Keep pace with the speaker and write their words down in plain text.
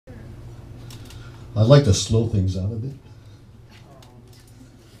I'd like to slow things down a bit.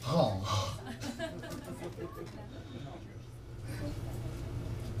 Oh.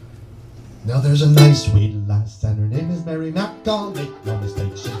 Now there's a nice sweet lass, and her name is Mary Mac. Don't make no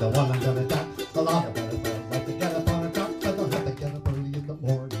mistake, she's the one I'm gonna tap. A lot of butterflies like to get up on her top, but they'll have to get up early in the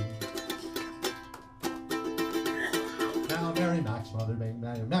morning. Now Mary Mac's mother made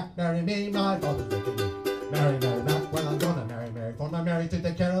Mary Mac marry me, my father's making me marry Mary Mac. Well, I'm gonna marry Mary, for my Mary to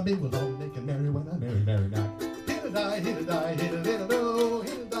take care of me. We'll all make it merry when I marry Mary Mac. Hit-a-die, hit-a-die, hit-a-diddle-do,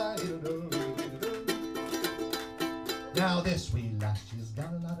 hit-a-die, hit-a-do, hit-a-do. Now this wee lass, she's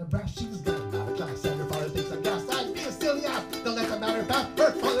got a lot of brass, she's got a lot of class, and her father thinks I'm gas. I'd be a silly ass, don't let the matter pass.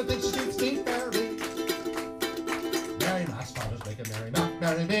 Her father thinks she treats me fairly. Mary Mac's father's making Mary Mac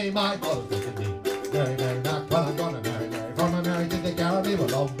marry me, my father's making me marry Mary Mac. Well, I'm gonna marry Mary, for my Mary to take care of me.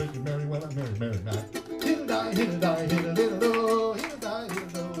 We'll all make it merry when I marry Mary Mac. Hit-a-die, hit-a-die, hit-a-diddle-do, hit-a-die,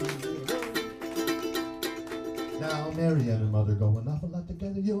 hit-a-do, hit-a-do. Now Mary and her mother go an awful lot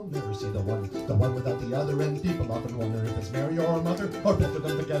together. You'll never see the one without the other. And people often wonder if it's Mary or her mother, or both of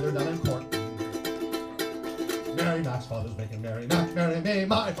them together down in court. Mary Mac's father's making Mary Mac marry me,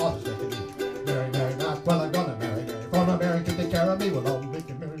 my father's making me marry Mary Mac. Well, I'm gonna marry Mary, for my Mary to take care of me. We'll all make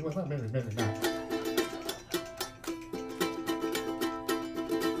it merry when I marry Mary Mac.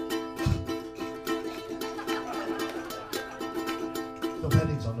 The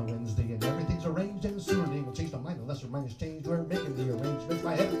wedding's on a Wednesday and everything's arranged, and soon we'll change the mind unless her mind is changed. We're making the arrangements,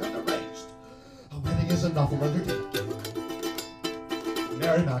 my head is underarranged. A wedding is an awful undertaking.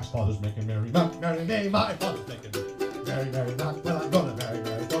 Mary Mac's father's making Mary Mac marry me, my father's making me marry Mary Mac. Well, I'm gonna marry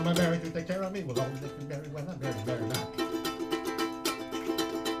Mary, for my Mary to take care of me. We'll all make it merry when I marry Mary Mac.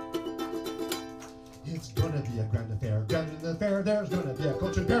 It's gonna be a grand affair, grand in the fair. There's gonna be a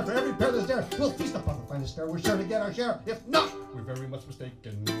coach and pair for every pair that's there. We'll feast upon the finest fare, we're sure to get our share. If not, we're very much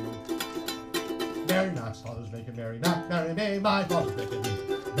mistaken. Mary Mac's father's making Mary Mac marry me, my father's making me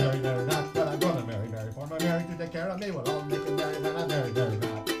marry Mary Mac. Well, I'm gonna marry Mary, for my Mary to take care of me. We'll all make it merry when I marry Mary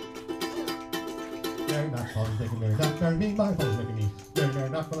Mac. Mary Mac's father's making Mary Mac marry me, my father's making me marry Mary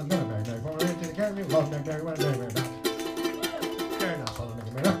Mac. Well, I'm gonna marry Mary, for my Mary to take care of me. We'll all make it merry when I marry Mary Mac. Mary Mac's father's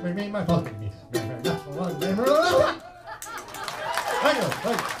making Mary Mac marry me, my father's making me marry Mary Mac. Well, I'm marry Mary Mac. Thank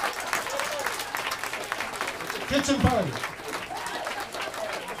you. Kitchen party.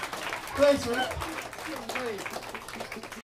 Thanks, Rick.